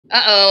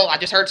Uh-oh, I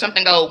just heard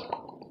something go.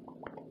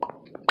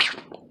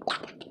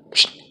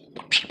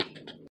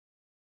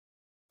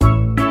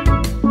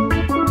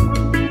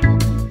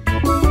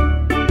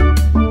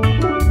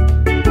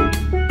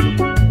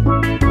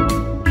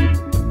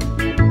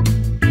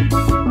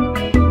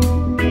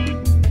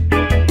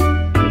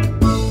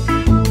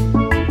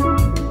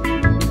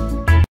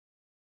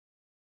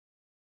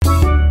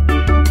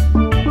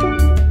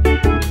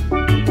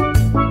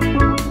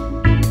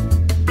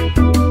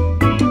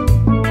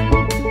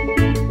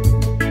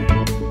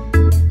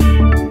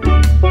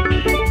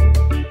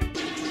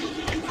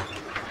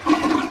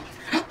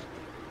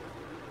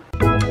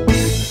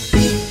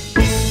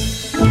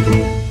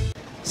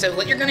 So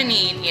what you're gonna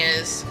need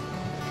is,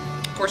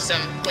 of course,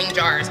 some clean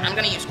jars. I'm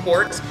gonna use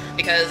quarts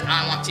because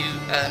I want to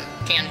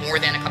can more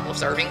than a couple of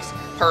servings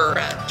per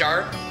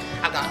jar.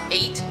 I've got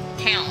 8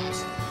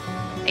 pounds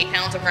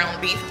of ground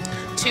beef,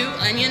 2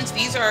 onions.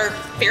 These are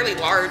fairly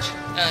large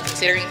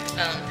considering,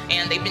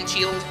 and they've been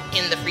chilled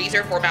in the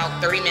freezer for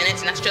about 30 minutes,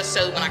 and that's just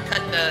so when I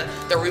cut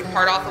the root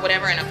part off or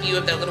whatever and a few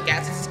of the little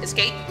gases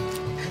escape,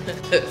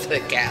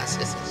 the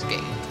gases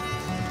escape.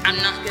 I'm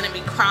not gonna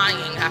be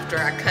crying after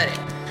I cut it.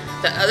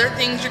 The other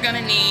things you're gonna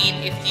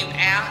need, if you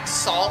add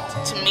salt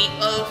to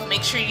meatloaf,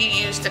 make sure you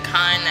use the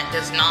kind that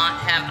does not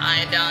have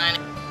iodine.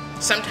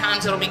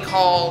 Sometimes it'll be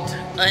called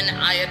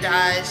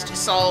uniodized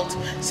salt.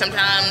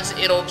 Sometimes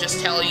it'll just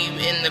tell you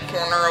in the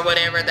corner or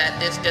whatever that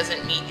this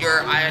doesn't meet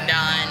your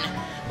iodine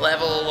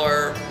level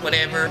or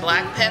whatever.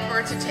 Black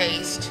pepper to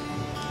taste,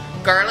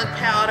 garlic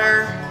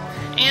powder,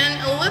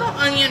 and a little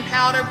onion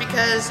powder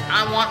because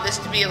I want this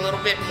to be a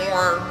little bit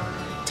more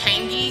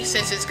tangy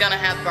since it's gonna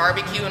have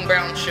barbecue and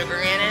brown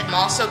sugar in it. I'm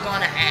also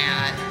gonna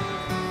add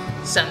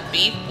some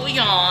beef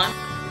bouillon.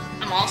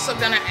 I'm also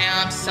gonna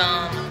add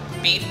some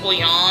beef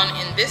bouillon.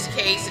 In this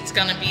case, it's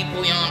gonna be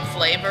bouillon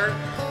flavor.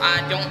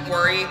 I don't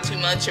worry too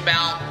much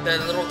about the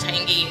little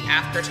tangy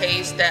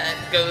aftertaste that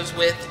goes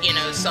with, you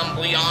know, some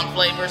bouillon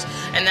flavors,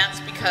 and that's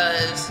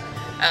because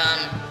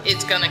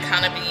it's gonna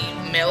kind of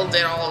be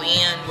melded all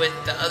in with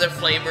the other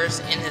flavors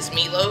in this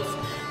meatloaf.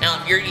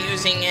 Now, if you're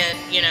using it,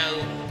 you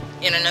know,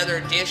 in another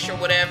dish or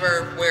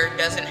whatever where it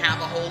doesn't have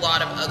a whole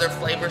lot of other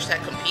flavors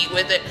that compete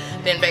with it,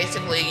 then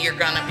basically you're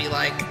gonna be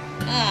like,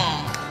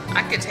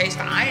 I could taste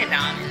the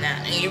iodine in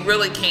that. And you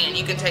really can.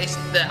 You can taste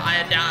the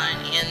iodine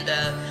in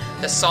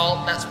the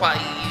salt. That's why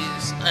you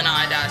use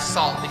unionized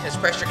salt, because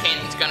pressure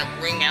canning is gonna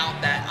bring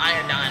out that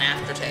iodine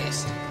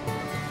aftertaste.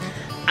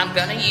 I'm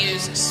gonna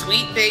use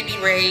Sweet Baby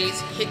Ray's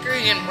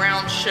hickory and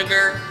brown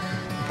sugar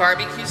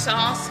barbecue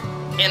sauce,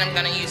 and I'm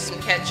gonna use some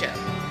ketchup.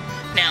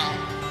 Now,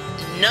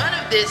 none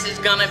of this is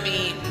gonna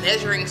be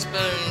measuring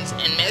spoons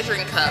and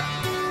measuring cups.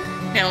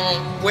 Now,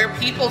 where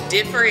people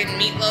differ in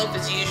meatloaf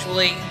is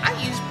usually, I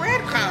use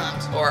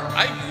breadcrumbs or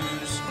I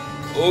use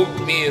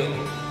oatmeal.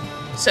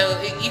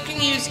 So you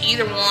can use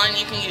either one.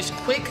 You can use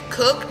quick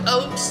cook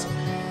oats,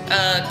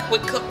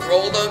 quick cook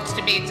rolled oats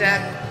to be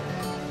exact.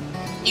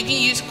 You can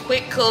use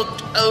quick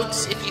cooked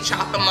oats if you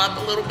chop them up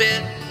a little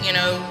bit, you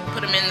know,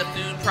 put them in the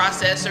food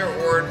processor,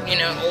 or, you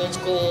know, old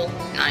school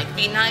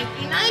knifey.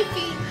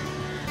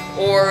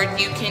 Or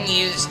you can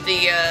use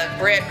the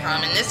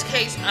breadcrumb. In this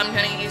case, I'm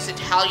going to use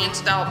Italian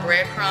style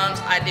breadcrumbs.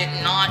 I did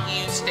not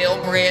use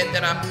stale bread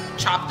that I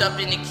chopped up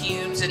into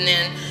cubes and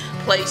then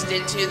placed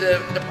into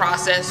the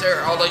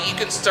processor, although you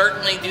can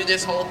certainly do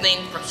this whole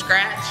thing from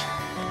scratch.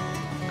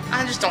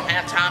 I just don't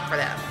have time for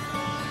that.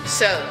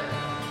 So,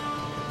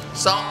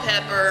 salt,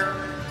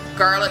 pepper,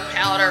 garlic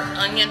powder,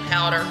 onion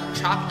powder,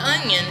 chopped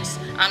onions.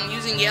 I'm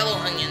using yellow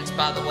onions,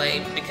 by the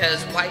way,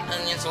 because white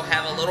onions will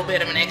have a little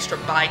bit of an extra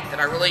bite that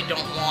I really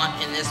don't want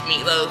in this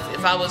meatloaf.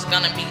 If I was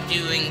going to be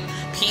doing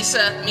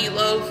pizza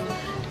meatloaf,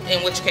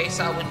 in which case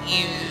I would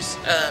use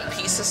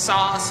pizza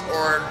sauce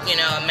or, you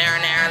know, a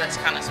marinara that's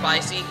kind of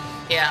spicy.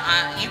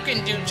 Yeah, you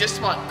can do just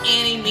about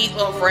any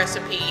meatloaf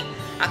recipe,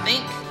 I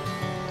think,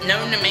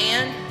 known to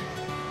man,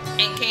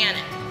 and can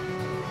it.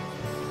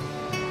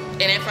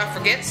 And if I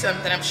forget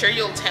something, I'm sure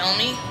you'll tell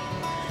me,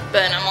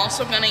 but I'm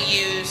also going to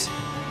use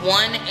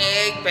 1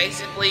 egg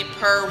basically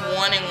per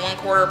 1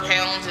 1/4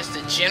 pounds is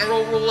the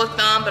general rule of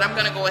thumb, but I'm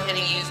going to go ahead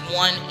and use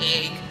 1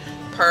 egg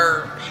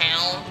per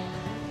pound.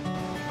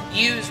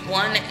 Use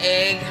 1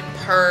 egg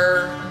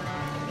per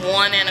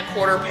 1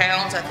 1/4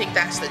 pounds. I think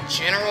that's the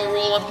general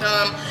rule of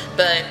thumb,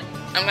 but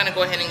I'm going to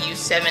go ahead and use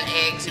 7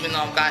 eggs even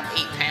though I've got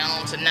 8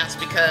 pounds, and that's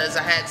because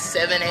I had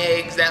 7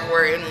 eggs that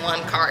were in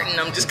 1 carton.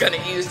 I'm just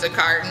going to use the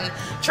carton.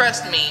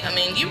 Trust me, I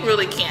mean, you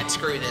really can't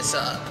screw this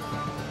up.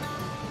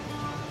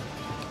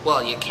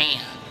 Well, you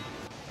can.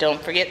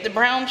 Don't forget the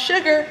brown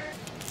sugar.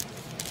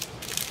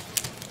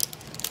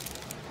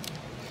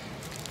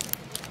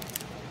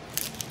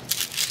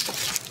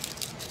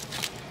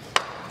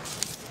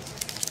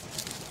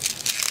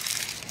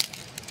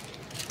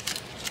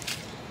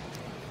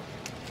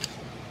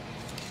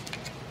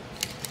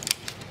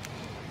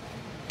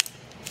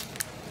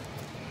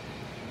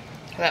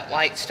 That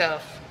white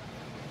stuff,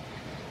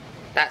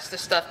 that's the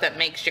stuff that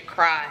makes you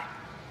cry.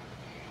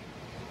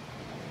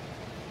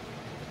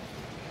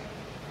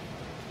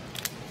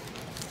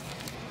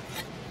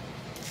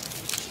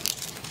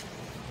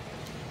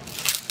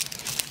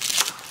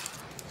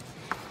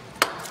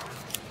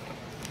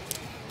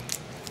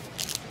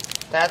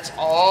 That's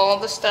all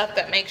the stuff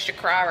that makes you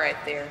cry right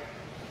there.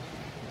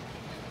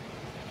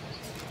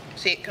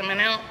 See it coming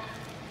out?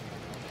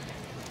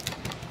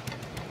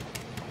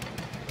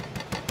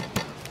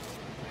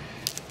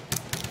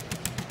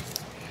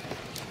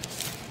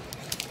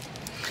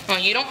 Well,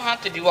 you don't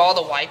have to do all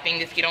the wiping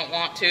if you don't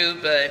want to,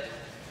 but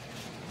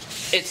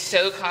it's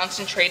so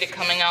concentrated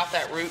coming out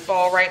that root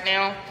ball right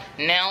now.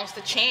 Now's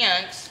the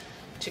chance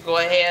to go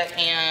ahead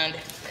and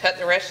cut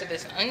the rest of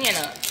this onion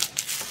up.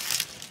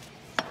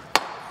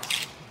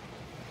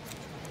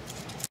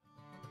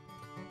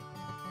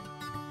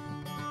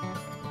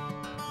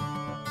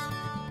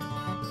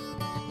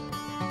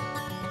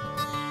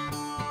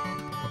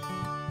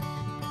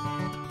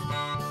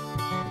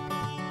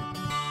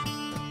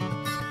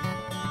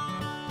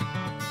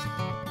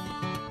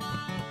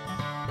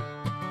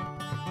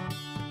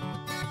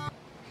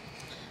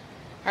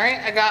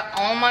 Alright, I got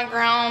all my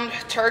ground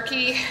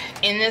turkey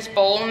in this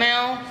bowl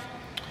now.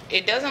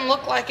 It doesn't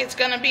look like it's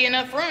going to be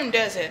enough room,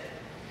 does it?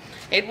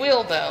 It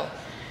will though.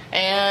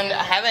 And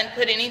I haven't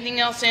put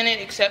anything else in it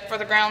except for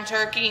the ground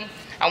turkey.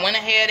 I went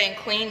ahead and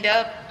cleaned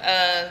up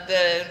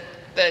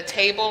the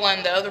table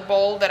and the other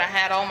bowl that I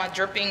had all my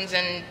drippings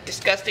and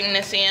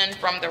disgustingness in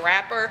from the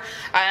wrapper.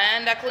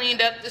 And I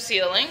cleaned up the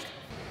ceiling.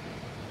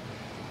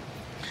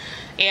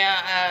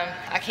 Yeah,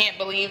 I can't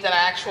believe that I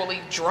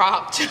actually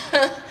dropped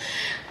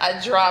I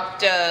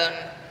dropped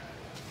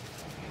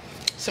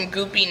some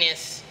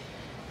goopiness.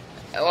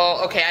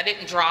 Well, okay, I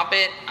didn't drop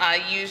it.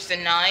 I used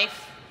a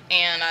knife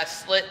and I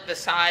slit the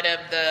side of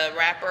the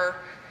wrapper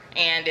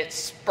and it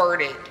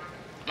spurted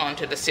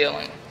onto the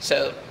ceiling.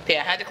 So,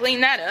 yeah, I had to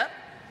clean that up.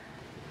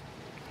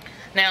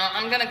 Now,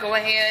 I'm going to go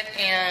ahead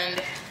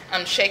and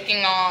I'm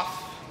shaking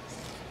off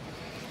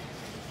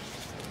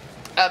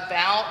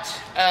about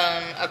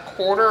a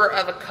quarter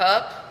of a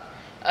cup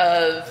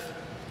of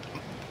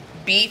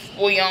beef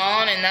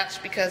bouillon, and that's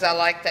because I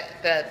like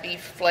the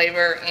beef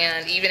flavor,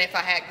 and even if I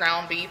had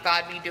ground beef,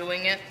 I'd be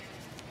doing it.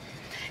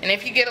 And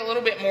if you get a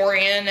little bit more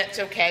in, that's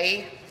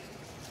okay.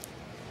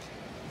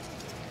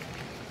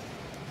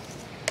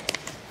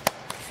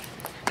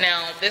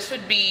 Now, this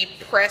would be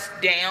pressed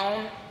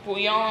down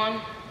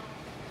bouillon.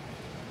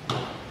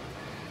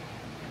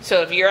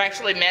 So if you're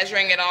actually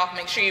measuring it off,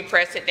 make sure you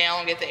press it down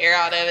and get the air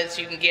out of it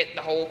so you can get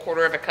the whole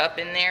quarter of a cup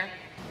in there.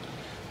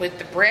 With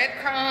the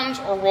breadcrumbs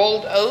or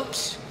rolled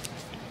oats,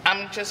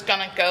 I'm just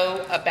going to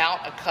go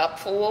about a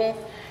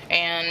cupful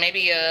and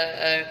maybe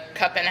a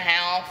cup and a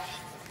half.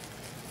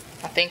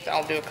 I think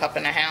I'll do a cup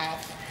and a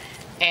half.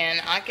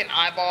 And I can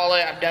eyeball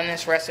it. I've done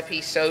this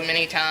recipe so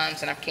many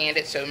times and I've canned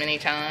it so many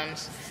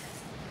times.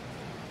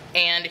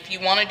 And if you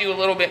want to do a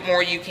little bit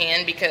more, you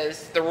can,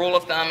 because the rule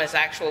of thumb is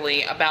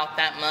actually about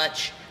that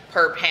much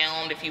per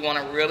pound if you want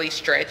to really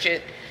stretch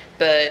it.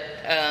 But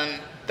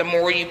the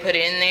more you put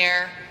in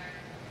there,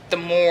 the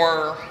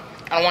more,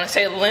 I don't want to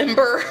say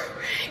limber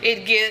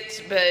it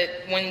gets, but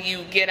when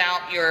you get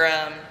out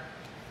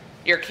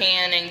your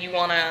can and you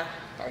want to,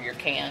 or your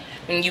can,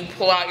 when you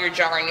pull out your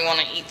jar and you want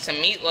to eat some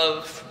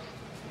meatloaf,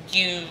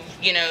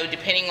 you know,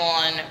 depending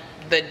on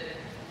the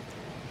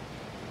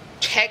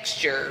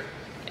texture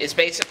is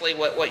basically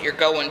what you're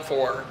going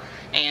for.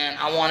 And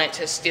I want it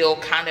to still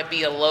kind of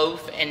be a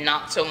loaf and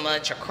not so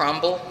much a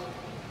crumble.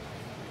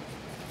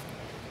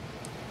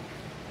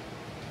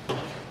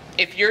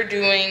 If you're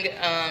doing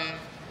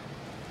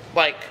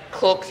like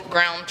cooked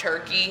ground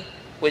turkey,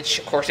 which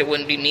of course it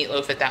wouldn't be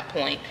meatloaf at that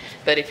point,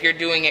 but if you're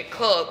doing it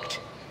cooked,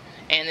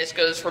 and this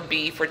goes for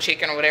beef or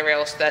chicken or whatever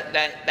else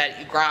that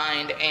you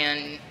grind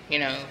and, you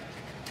know,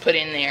 put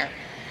in there,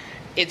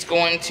 it's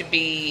going to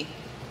be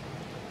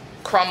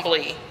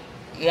crumbly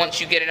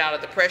once you get it out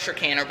of the pressure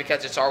canner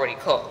because it's already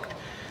cooked.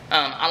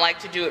 I like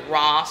to do it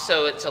raw,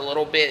 so it's a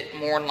little bit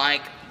more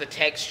like the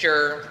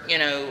texture, you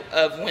know,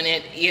 of when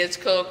it is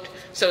cooked.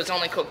 So it's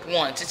only cooked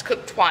once. It's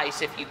cooked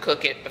twice if you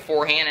cook it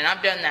beforehand, and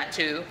I've done that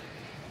too.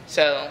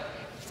 So,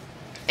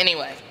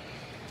 anyway.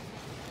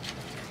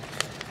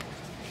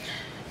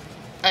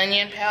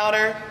 Onion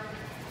powder.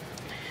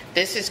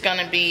 This is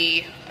going to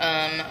be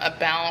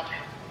about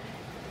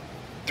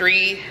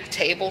 3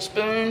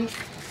 tablespoons.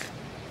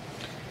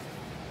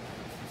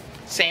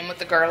 Same with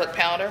the garlic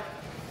powder.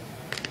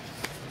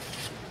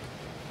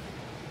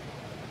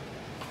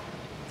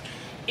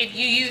 If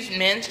you use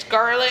minced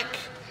garlic,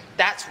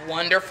 that's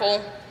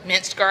wonderful.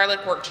 Minced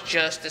garlic works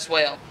just as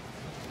well.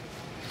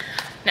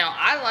 Now,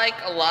 I like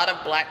a lot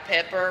of black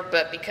pepper,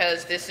 but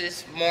because this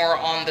is more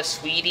on the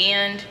sweet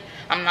end,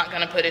 I'm not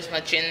going to put as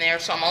much in there.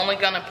 So I'm only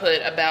going to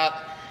put about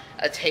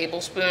a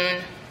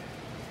tablespoon.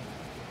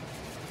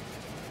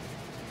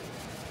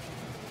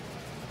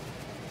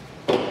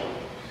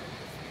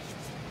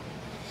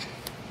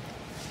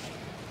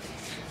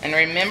 And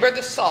remember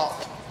the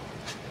salt.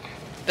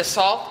 The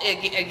salt,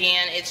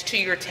 again, it's to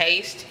your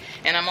taste,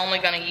 and I'm only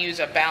going to use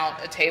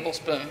about a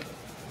tablespoon.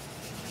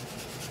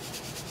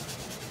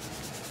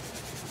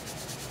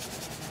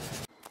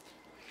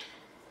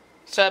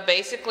 So I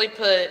basically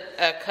put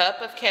a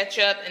cup of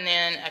ketchup and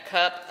then a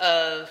cup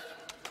of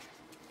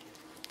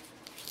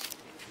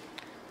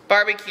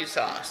barbecue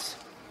sauce.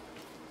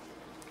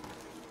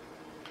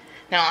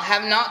 Now, I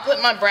have not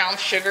put my brown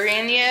sugar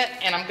in yet,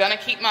 and I'm gonna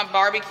keep my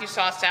barbecue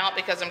sauce out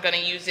because I'm gonna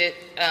use it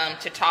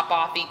to top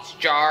off each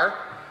jar.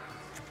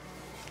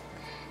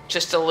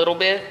 Just a little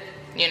bit,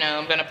 you know,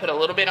 I'm gonna put a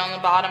little bit on the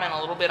bottom and a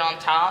little bit on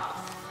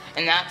top.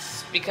 And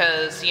that's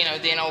because, you know,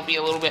 then it'll be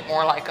a little bit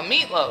more like a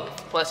meatloaf.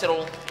 Plus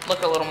it'll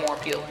look a little more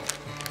appealing.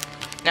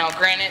 Now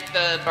granted,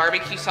 the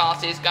barbecue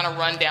sauce is gonna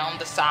run down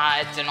the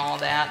sides and all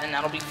that, and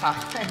that'll be fine.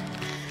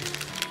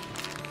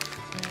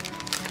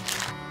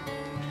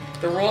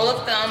 The rule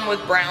of thumb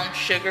with brown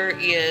sugar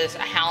is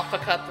 1/2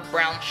 cup of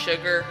brown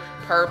sugar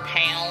per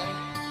pound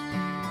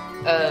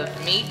of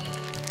meat.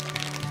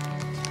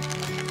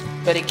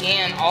 But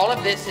again, all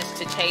of this is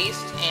to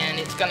taste, and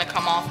it's gonna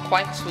come off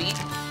quite sweet.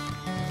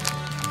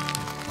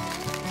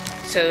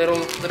 So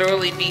it'll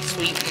literally be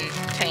sweet and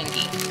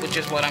tangy, which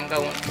is what I'm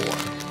going for.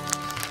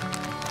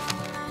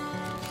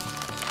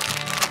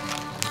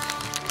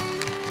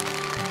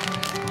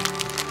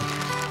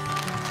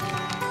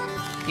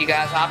 You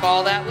guys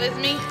eyeball that with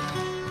me?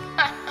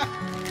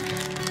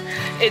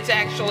 It's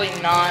actually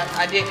not,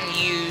 I didn't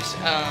use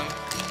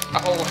a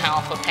whole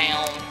 1/2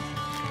 pound,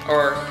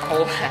 or a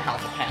whole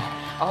 1/2 pound.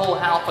 A whole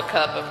 1/2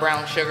 cup of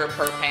brown sugar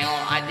per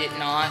pound. I did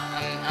not.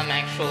 I'm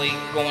actually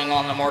going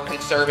on the more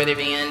conservative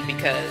end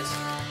because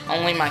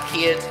only my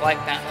kids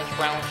like that much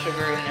brown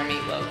sugar in their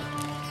meatloaf.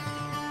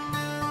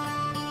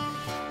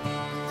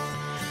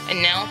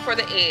 And now for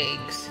the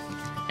eggs.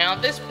 Now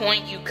at this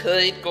point you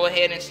could go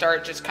ahead and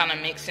start just kind of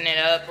mixing it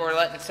up, or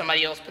letting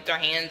somebody else put their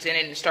hands in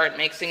it and start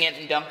mixing it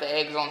and dump the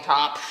eggs on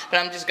top. But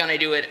I'm just going to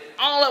do it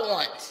all at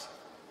once.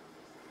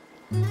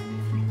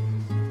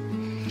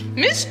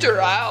 Mr.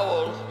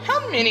 Owl,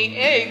 how many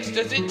eggs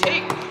does it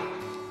take?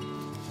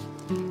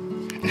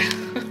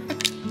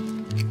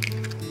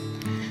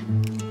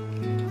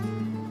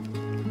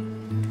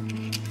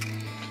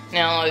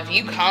 Now, if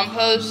you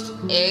compost,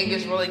 egg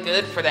is really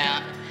good for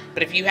that.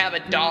 But if you have a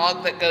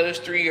dog that goes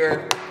through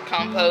your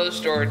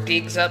compost or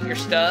digs up your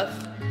stuff,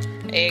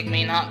 egg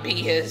may not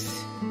be as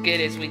good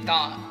as we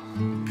thought.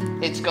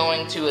 It's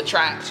going to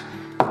attract,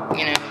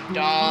 you know,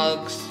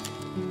 dogs,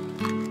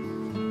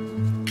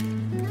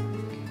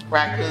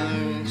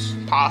 raccoons,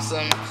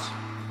 possums,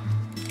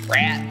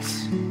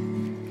 rats,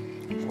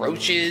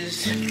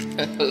 roaches,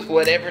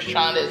 whatever's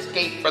trying to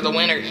escape for the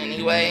winter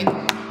anyway.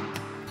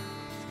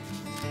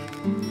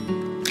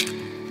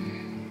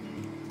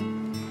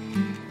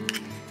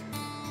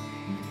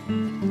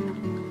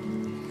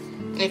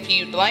 If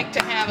you'd like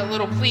to have a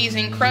little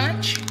pleasing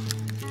crunch,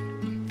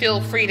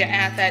 feel free to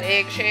add that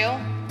eggshell.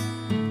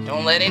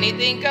 Don't let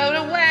anything go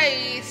to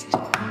waste.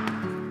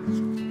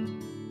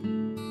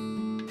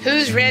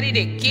 Who's ready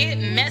to get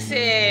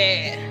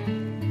messy?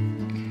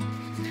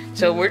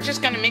 So we're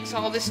just gonna mix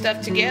all this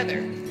stuff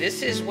together.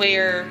 This is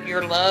where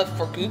your love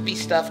for goopy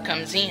stuff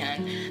comes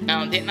in.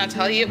 Now, didn't I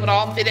tell you it would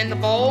all fit in the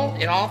bowl?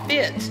 It all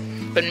fits.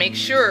 But make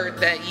sure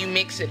that you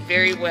mix it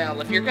very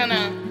well. If you're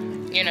gonna,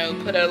 you know,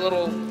 put a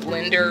little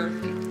blender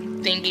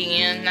thingy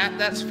in,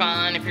 that's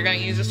fine. If you're gonna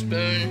use a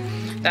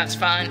spoon, that's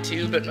fine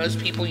too. But most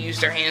people use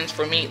their hands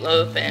for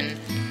meatloaf, and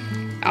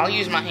I'll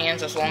use my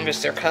hands as long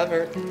as they're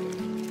covered.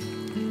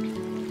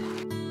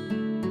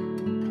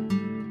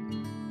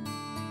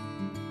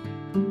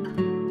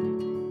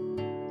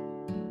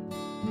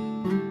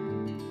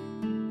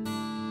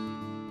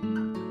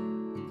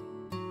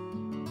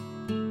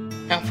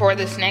 Now for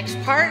this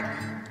next part,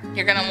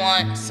 you're gonna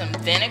want some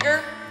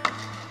vinegar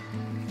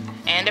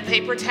and a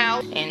paper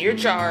towel and your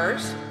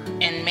jars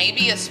and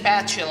maybe a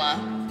spatula,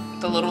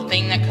 the little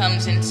thing that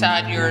comes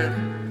inside your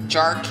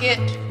jar kit,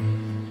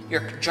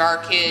 your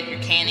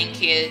canning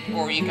kit,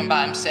 or you can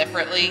buy them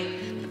separately.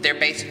 They're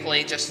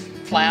basically just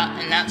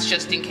flat, and that's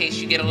just in case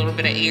you get a little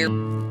bit of air.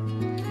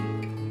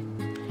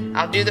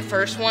 I'll do the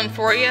first one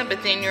for you,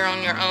 but then you're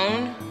on your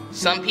own.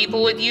 Some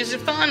people would use a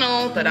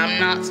funnel, but I'm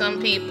not some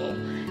people.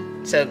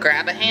 So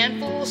grab a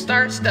handful,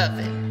 start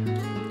stuffing.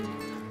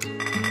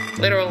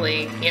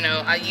 Literally, you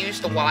know, I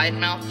use the wide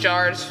mouth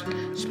jars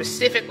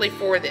specifically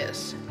for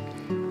this.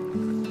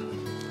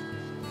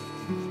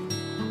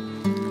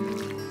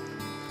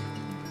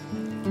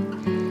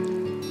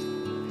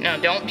 Now,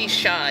 don't be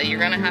shy. You're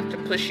gonna have to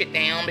push it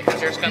down because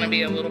there's gonna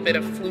be a little bit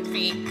of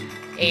floofy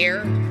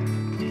air.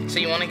 So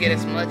you wanna get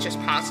as much as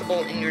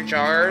possible in your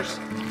jars.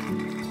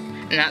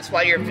 And that's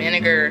why your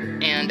vinegar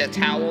and a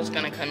towel is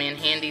gonna come in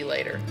handy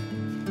later.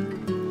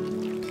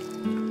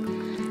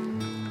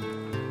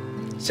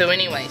 So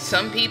anyway,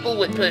 some people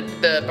would put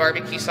the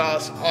barbecue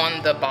sauce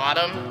on the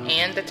bottom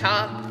and the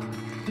top.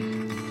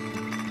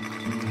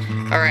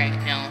 Alright,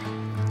 now,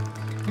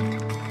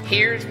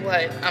 here's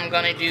what I'm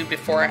gonna do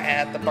before I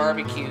add the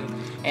barbecue.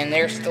 And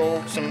there's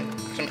still some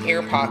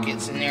air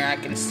pockets in there, I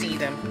can see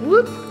them.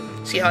 Whoop!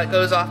 See how it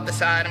goes off the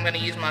side? I'm gonna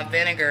use my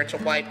vinegar to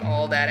wipe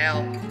all that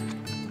out.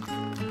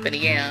 But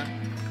yeah,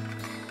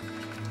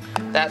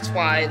 that's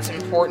why it's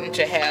important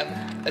to have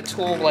a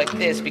tool like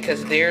this,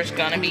 because there's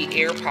gonna be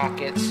air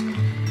pockets.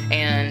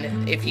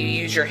 And if you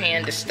use your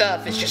hand to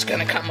stuff, it's just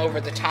gonna come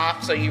over the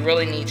top, so you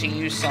really need to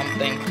use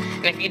something.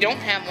 And if you don't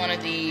have one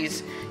of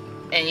these,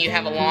 and you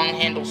have a long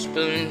handle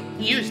spoon,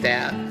 use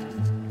that.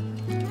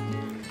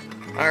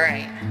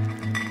 Alright.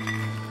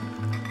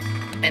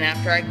 And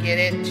after I get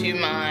it to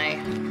my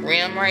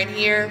rim right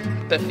here,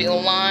 the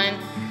fill line,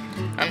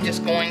 I'm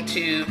just going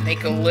to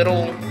make a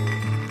little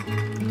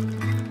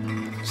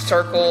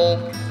circle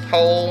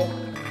hole,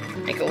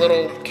 make a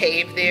little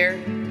cave there,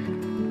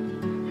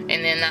 and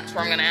then that's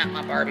where I'm going to add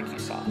my barbecue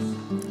sauce.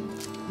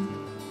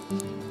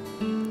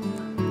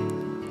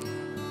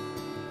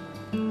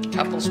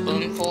 Couple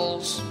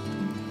spoonfuls.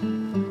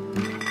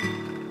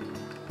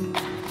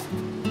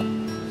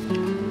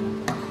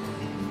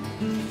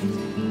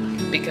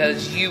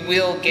 Because you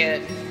will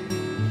get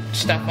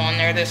stuff on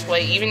there this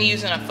way. Even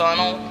using a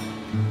funnel,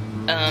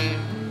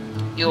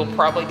 you'll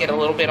probably get a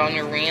little bit on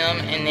your rim,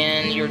 and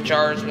then your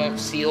jars won't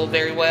seal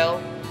very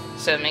well.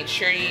 So make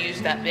sure you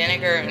use that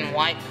vinegar and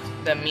wipe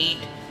the meat,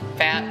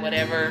 fat,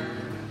 whatever.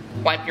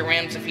 Wipe your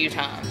rims a few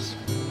times.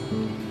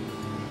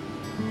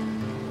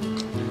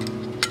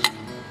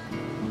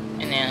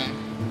 And then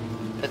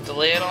put the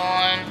lid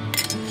on,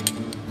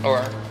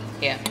 put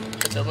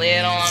the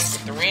lid on,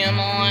 put the rim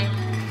on,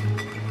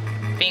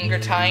 finger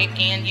tight,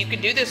 and you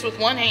can do this with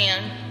one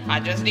hand. I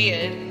just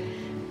did.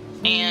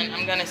 And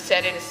I'm gonna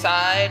set it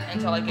aside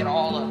until I get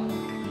all of it.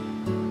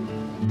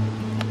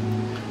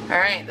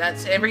 Alright,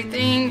 that's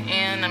everything,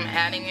 and I'm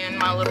adding in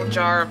my little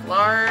jar of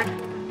lard.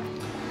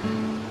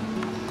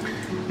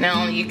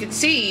 Now you can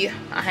see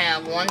I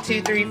have 1,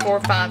 2, 3, 4,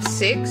 5,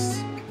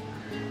 6.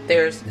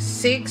 There's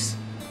 6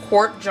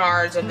 quart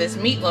jars of this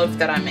meatloaf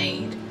that I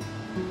made.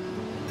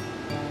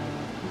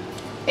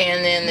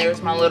 And then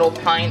there's my little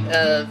pint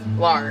of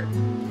lard.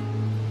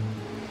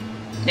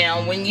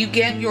 Now when you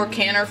get your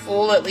canner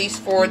full, at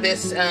least for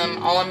this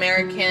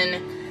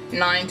All-American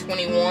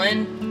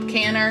 921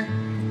 canner,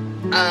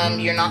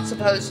 you're not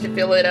supposed to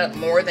fill it up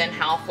more than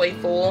halfway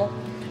full.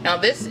 Now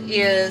this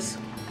is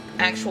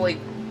actually,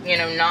 you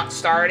know, not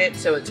started,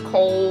 so it's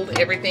cold.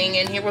 Everything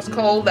in here was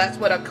cold. That's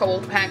what a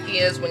cold pack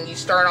is. When you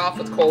start off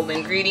with cold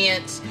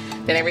ingredients,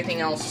 then everything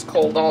else is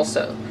cold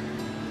also.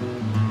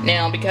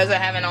 Now because I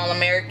have an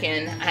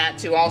All-American, I had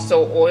to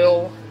also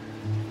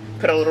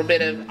put a little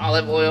bit of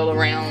olive oil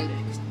around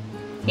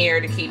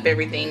here to keep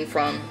everything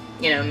from,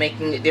 you know,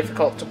 making it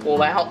difficult to pull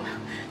the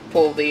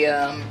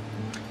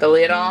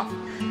lid off.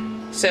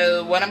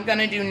 So what I'm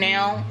gonna do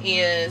now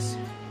is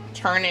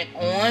turn it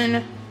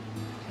on,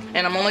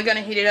 and I'm only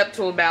gonna heat it up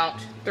to about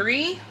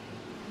 3.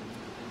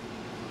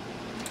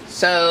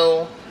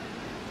 So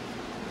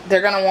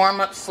they're gonna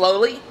warm up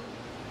slowly,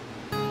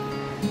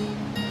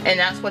 and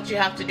that's what you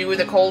have to do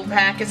with a cold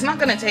pack. It's not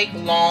gonna take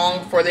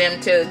long for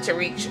them to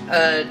reach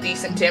a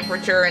decent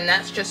temperature, and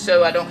that's just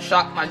so I don't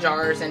shock my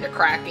jars into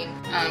cracking.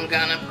 I'm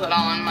gonna put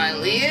on my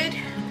lid.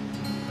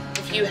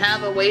 If you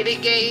have a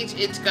weighted gauge,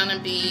 it's gonna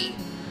be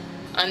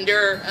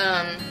under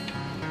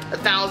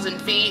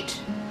 1,000 feet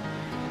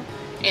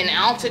in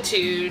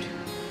altitude.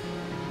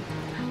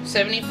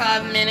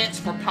 75 minutes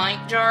for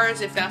pint jars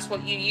if that's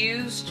what you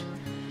used,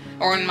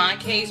 or in my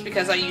case,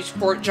 because I use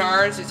quart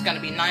jars, it's going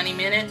to be 90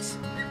 minutes.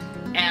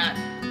 At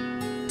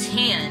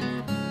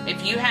 10,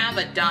 if you have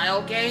a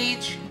dial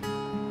gauge,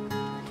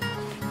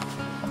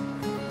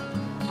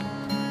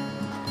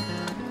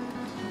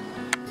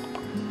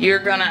 you're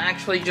going to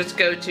actually just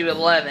go to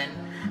 11.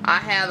 I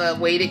have a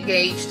weighted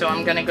gauge, so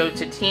I'm going to go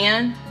to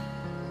 10,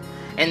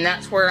 and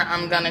that's where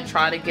I'm going to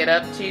try to get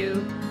up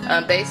to.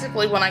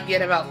 Basically, when I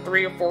get about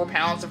 3 or 4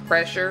 pounds of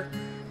pressure,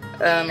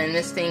 and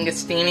this thing is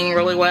steaming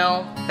really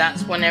well,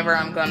 that's whenever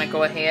I'm going to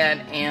go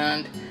ahead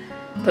and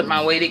put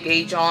my weighted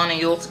gauge on, and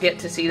you'll get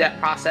to see that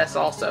process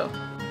also.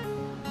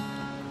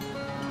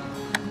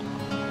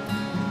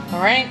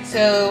 Alright,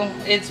 so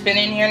it's been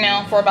in here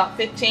now for about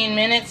 15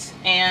 minutes,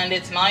 and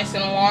it's nice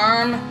and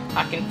warm.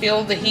 I can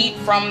feel the heat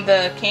from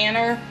the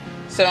canner,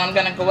 so I'm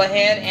going to go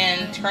ahead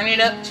and turn it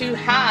up to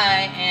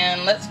high,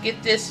 and let's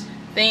get this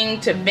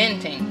thing to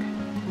venting.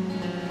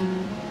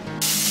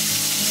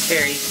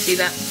 There, you see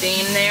that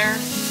steam there?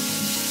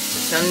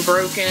 It's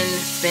unbroken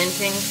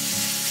venting.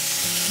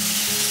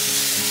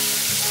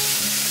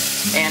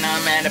 And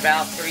I'm at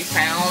about 3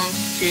 pounds,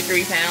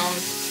 2-3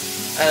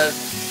 pounds of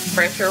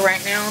pressure right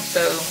now.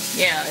 So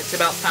yeah, it's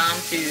about time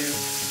to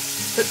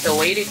put the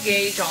weighted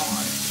gauge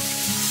on.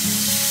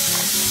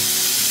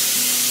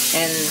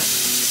 And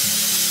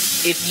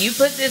if you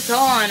put this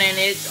on and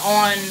it's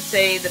on,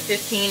 say, the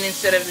 15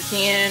 instead of the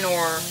 10,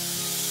 or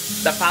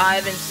the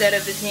 5 instead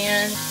of the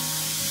 10,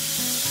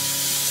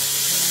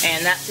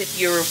 and that's if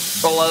you're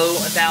below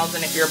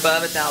 1,000. If you're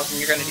above 1,000,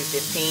 you're going to do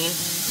 15.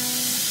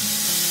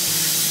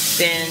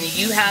 Then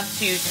you have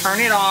to turn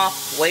it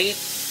off, wait,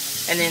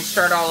 and then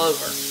start all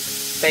over,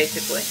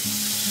 basically.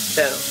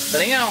 So,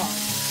 putting it on.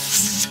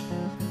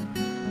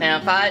 Now,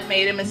 if I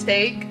made a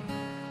mistake,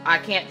 I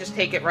can't just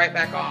take it right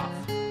back off.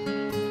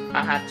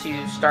 I have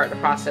to start the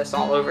process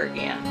all over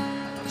again.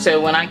 So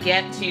when I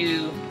get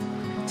to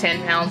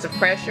 10 pounds of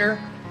pressure,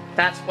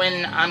 that's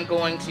when I'm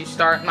going to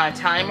start my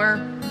timer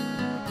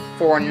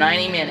for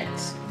 90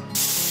 minutes.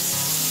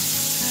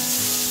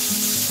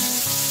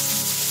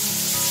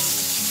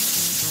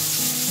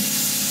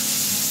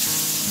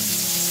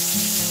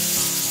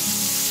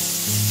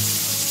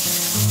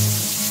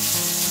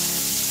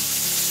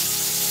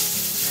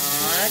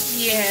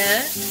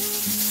 yet.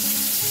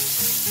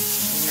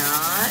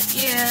 Not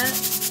yet.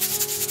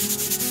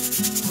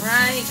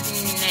 Right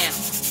now.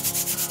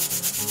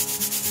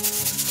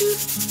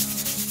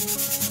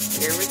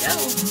 Here we go.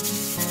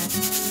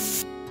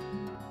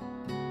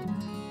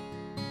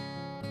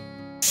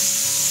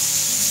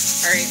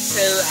 Alright,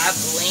 so I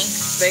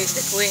blinked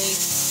basically.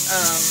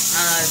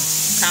 I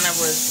kind of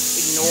was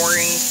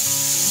ignoring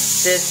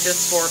this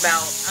just for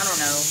about, I don't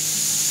know,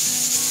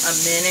 a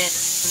minute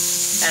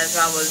as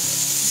I was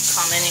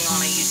commenting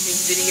on a YouTube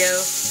video.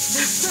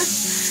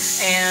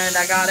 And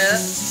I got up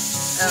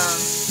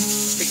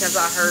because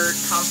I heard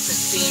constant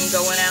steam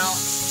going out,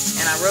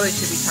 and I really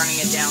should be turning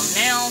it down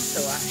now,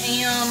 so I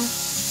am.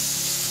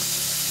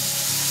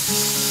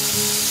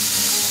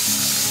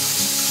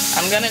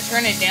 I'm going to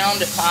turn it down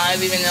to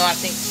 5, even though I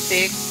think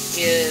 6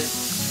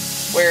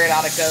 is where it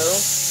ought to go.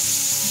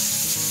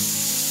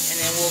 And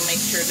then we'll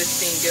make sure this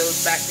thing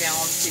goes back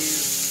down to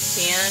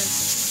 10.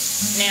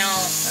 Now,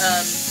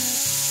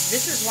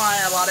 this is why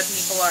a lot of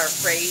people are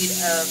afraid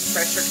of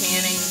pressure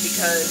canning,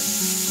 because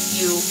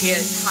you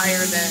get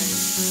higher than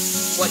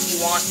what you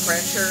want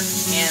pressure,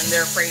 and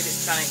they're afraid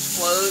it's going to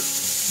explode.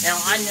 Now,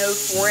 I know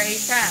for a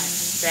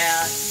fact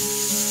that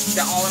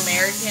the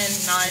All-American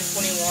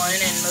 921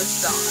 and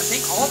most of the, I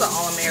think all the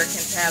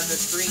All-Americans have the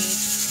 3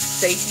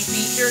 safety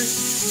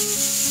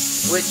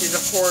features, which is,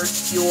 of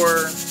course,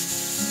 your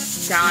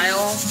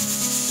dial,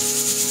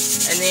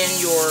 and then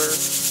your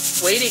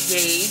weighted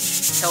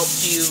gauge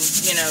helps you,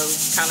 you know,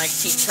 kind of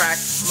keep track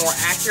more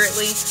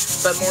accurately.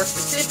 But more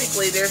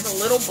specifically, there's a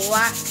little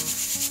black,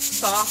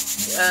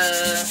 soft,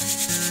 I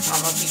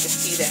don't know if you can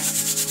see that.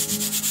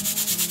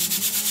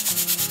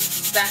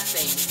 That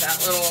thing, that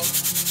little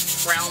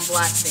brown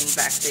black thing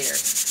back there.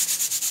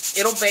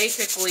 It'll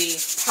basically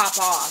pop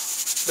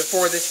off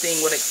before this thing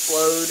would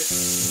explode,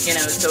 you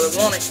know, so it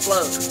won't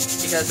explode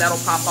because that'll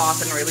pop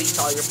off and release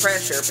all your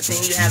pressure. But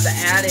then you have the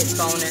added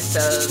bonus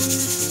of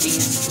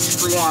these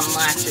screw-on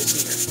latches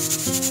here.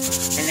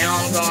 And now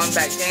I'm going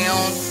back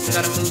down. I'm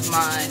going to move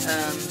my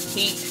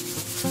heat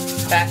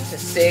back to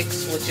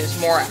 6, which is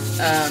more,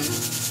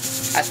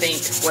 I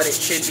think, what it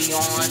should be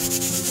on.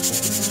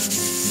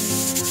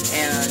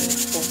 And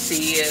we'll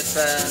see if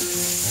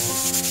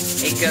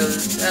it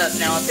goes up.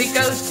 Now, if it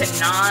goes to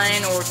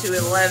 9 or to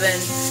 11,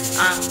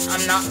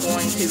 I'm not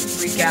going to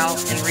freak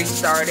out and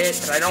restart it,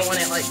 but I don't want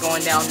it like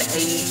going down to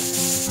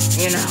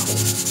 8, you know.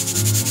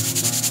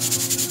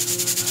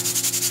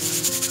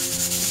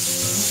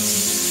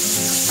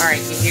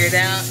 Alright, you hear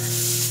that?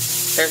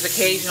 There's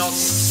occasional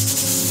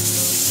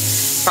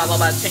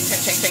followed by chink,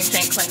 chink, chink, chink,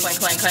 chink, clink, clink,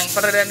 clink, clink.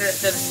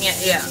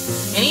 Yeah,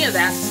 any of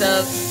that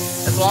stuff,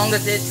 as long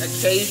as it's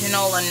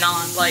occasional and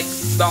not like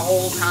the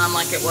whole time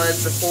like it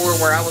was before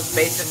where I was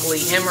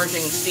basically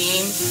hemorrhaging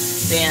steam,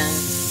 then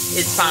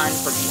it's fine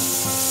for me.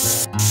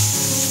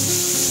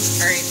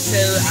 Alright,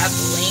 so I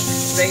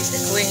blinked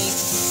basically.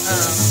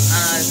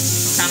 I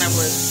kind of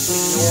was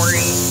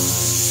ignoring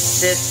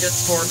this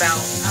just for about,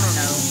 I don't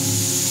know,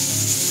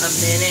 a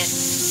minute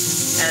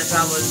as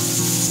I was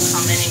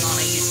commenting on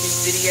a YouTube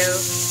video.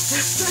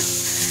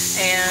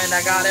 And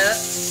I got up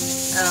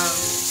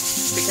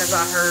because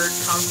I heard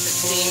constant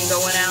steam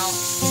going out,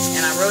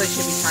 and I really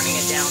should be turning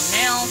it down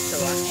now, so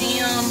I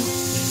am.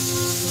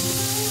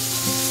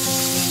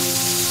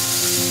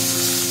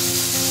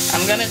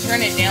 I'm going to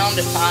turn it down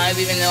to 5,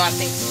 even though I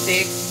think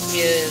 6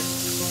 is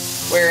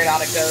where it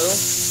ought to go.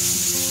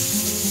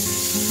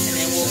 And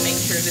then we'll make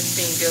sure this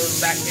thing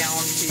goes back down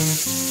to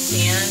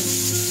 10.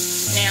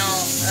 Now,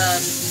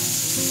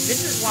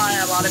 this is why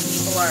a lot of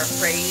people are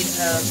afraid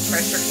of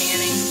pressure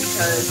canning,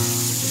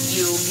 because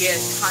you get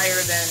higher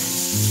than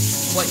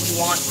what you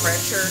want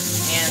pressure,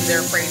 and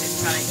they're afraid it's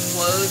going to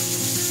explode.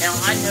 Now,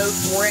 I know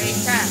for a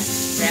fact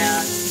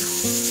that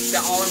the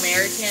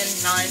All-American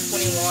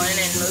 921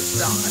 and most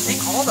of the, I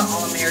think all the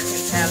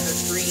All-Americans have the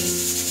 3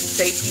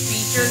 safety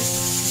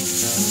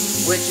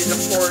features, which is, of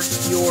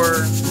course,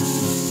 your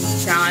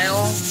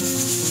dial,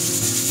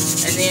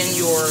 and then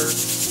your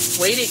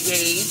weighted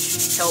gauge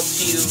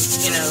helps you,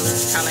 you know,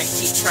 kind of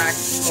keep track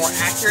more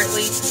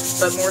accurately.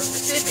 But more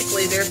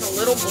specifically, there's a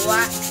little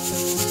black,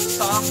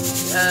 soft,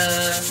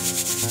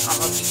 I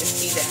don't know if you can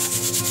see that.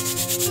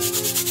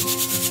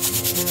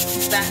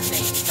 That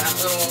thing, that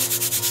little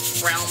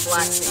brown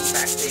black thing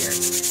back there.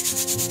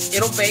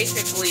 It'll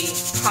basically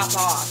pop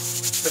off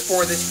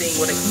before this thing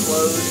would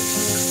explode,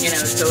 you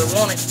know, so it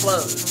won't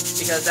explode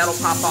because that'll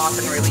pop off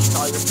and release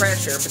all your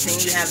pressure. But then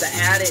you have the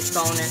added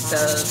bonus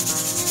of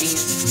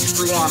these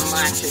screw-on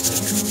latches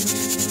here.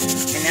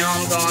 And now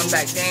I'm going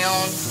back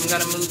down. I'm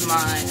going to move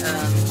my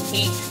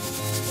heat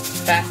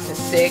back to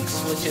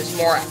 6, which is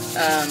more,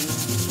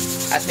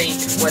 I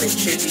think, what it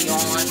should be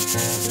on.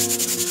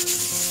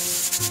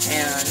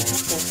 And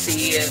we'll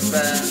see if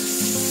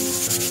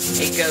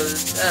it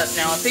goes up.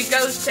 Now, if it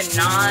goes to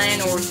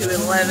 9 or to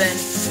 11,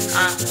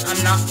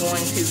 I'm not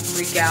going to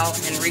freak out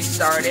and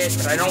restart it,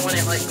 but I don't want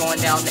it like going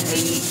down to 8,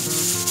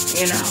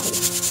 you know.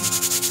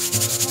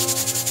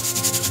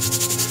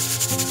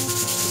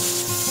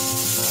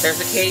 There's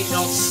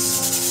occasional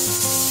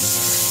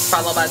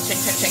followed by chink,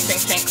 chink,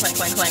 chink, chink, chink,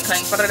 clink, clink,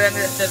 clink, clink,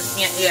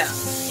 yeah,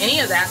 any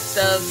of that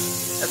stuff,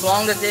 as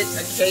long as it's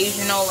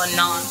occasional and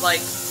not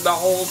like the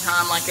whole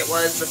time like it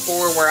was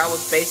before where I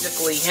was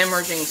basically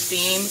hemorrhaging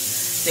steam,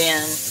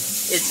 then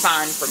it's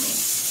fine for me.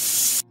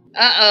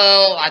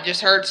 Uh-oh, I just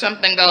heard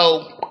something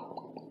go.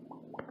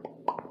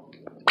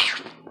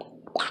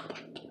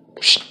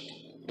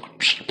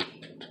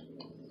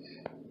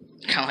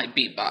 Kind of like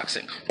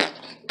beatboxing.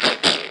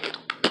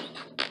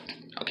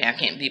 Okay, I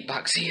can't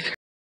beatbox either.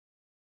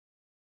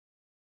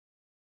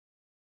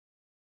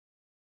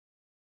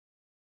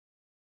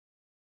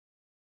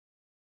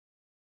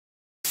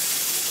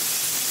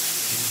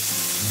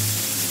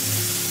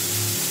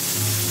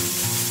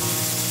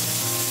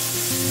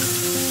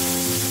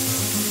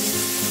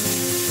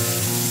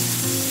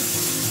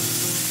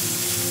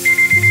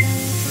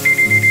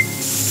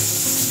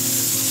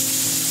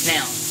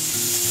 Now,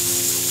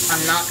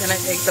 I'm not going to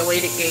take the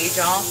weighted gauge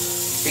off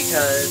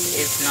because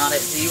it's not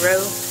at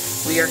 0.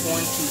 We are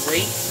going to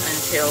wait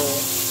until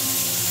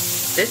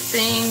this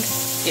thing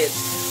gets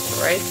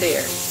right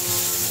there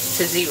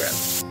to 0.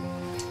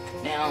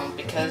 Now,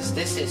 because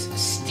this is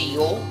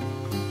steel,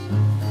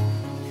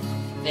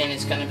 then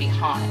it's going to be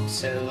hot.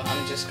 So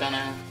I'm just going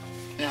to,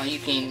 you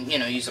can,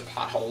 use a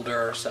pot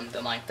holder or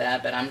something like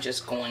that, but I'm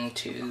just going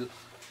to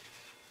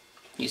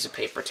use a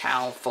paper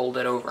towel, fold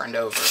it over and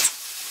over.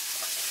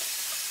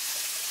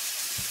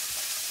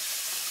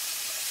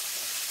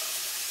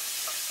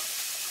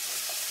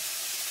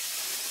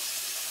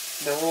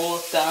 The rule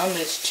of thumb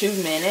is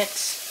 2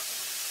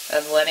 minutes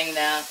of letting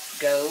that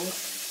go.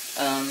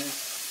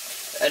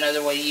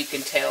 Another way you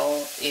can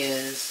tell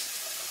is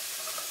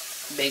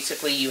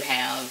basically you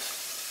have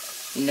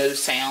no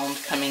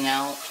sound coming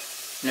out,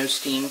 no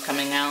steam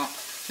coming out.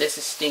 This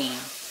is steam.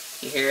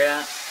 You hear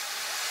that?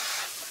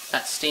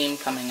 That's steam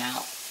coming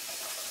out.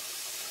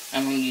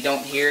 And when you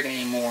don't hear it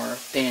anymore,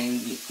 then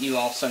you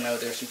also know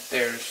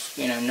there's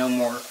no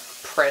more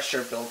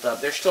pressure built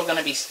up. There's still going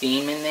to be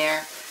steam in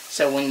there.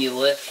 So when you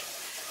lift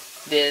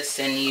this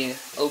and you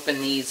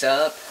open these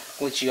up,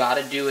 which you ought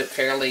to do it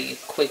fairly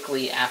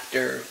quickly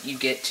after you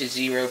get to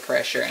 0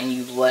 pressure and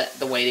you let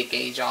the weighted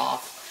gauge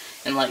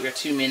off and let your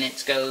 2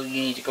 minutes go, you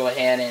need to go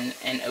ahead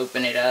and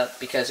open it up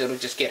because it'll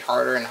just get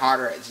harder and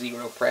harder at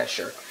 0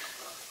 pressure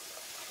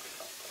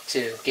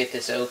to get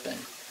this open.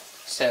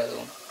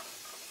 So,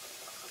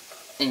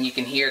 and you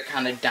can hear it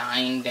kind of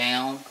dying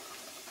down.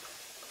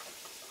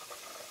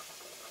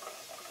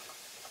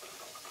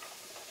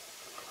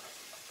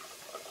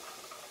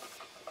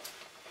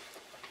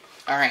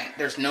 Alright,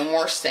 there's no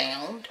more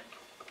sound,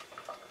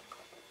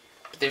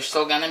 but there's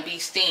still going to be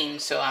steam,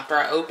 so after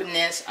I open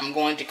this, I'm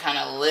going to kind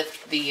of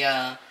lift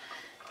the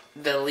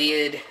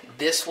lid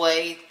this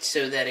way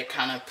so that it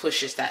kind of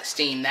pushes that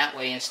steam that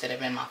way instead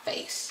of in my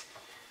face.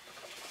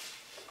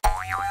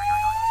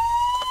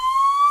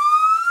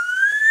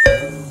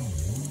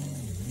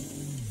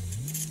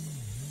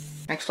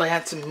 Actually, I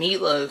had some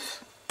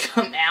meatloaf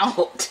come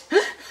out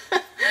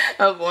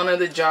of one of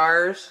the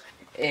jars.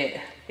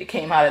 It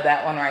came out of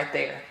that one right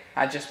there.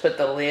 I just put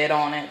the lid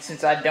on it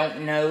since I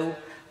don't know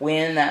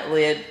when that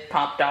lid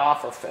popped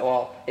off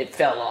or it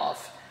fell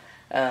off.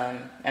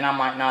 And I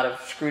might not have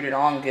screwed it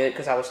on good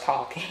because I was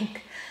talking.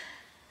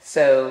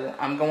 So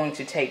I'm going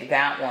to take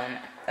that one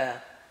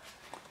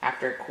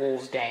after it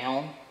cools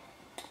down.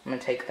 I'm going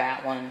to take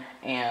that one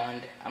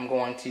and I'm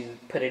going to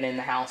put it in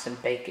the house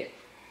and bake it.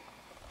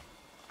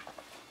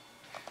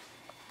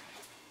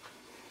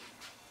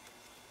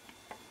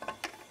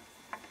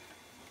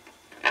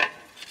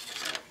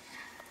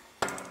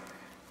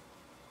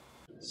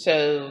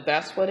 So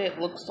that's what it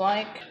looks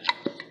like.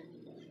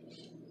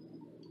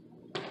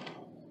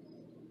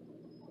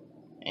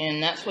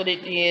 And that's what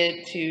it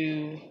did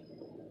to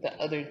the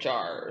other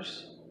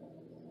jars.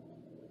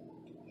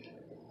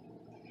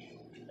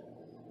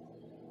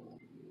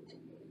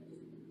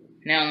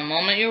 Now, the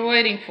moment you're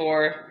waiting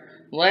for,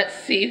 let's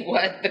see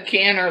what the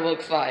canner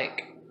looks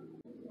like.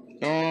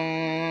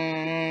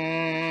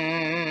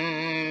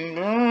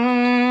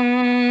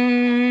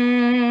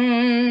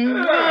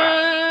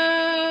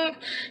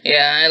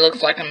 Yeah, it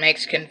looks like a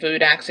Mexican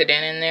food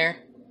accident in there.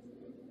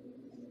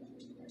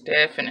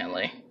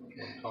 Definitely.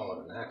 Can't call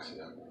it an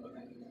accident.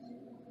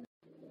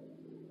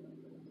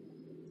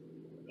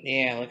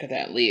 Yeah, look at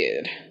that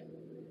lid.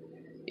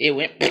 It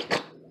went.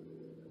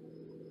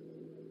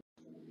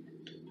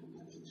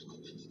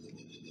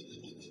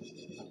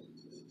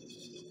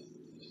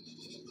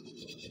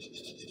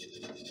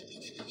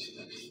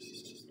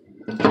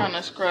 Trying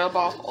to scrub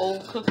off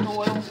old cooked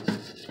oil.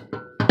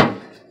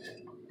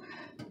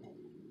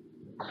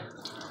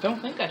 Don't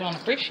think I don't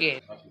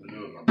appreciate it.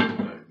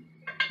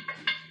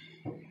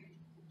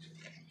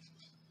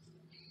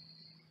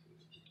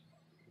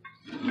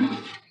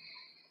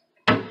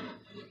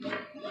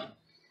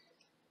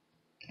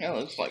 It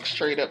looks like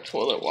straight up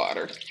toilet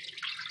water.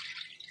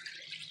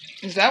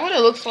 Is that what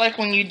it looks like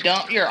when you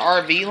dump your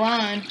RV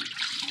line?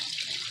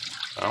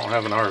 I don't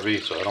have an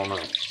RV, so I don't know.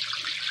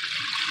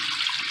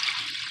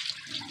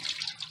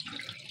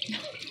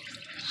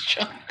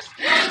 Chunks.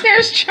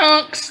 There's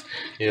chunks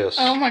Yes.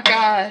 Oh my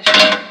gosh.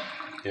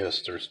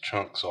 Yes, there's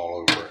chunks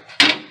all over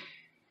it.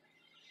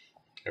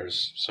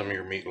 There's some of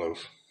your meatloaf.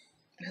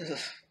 Ugh.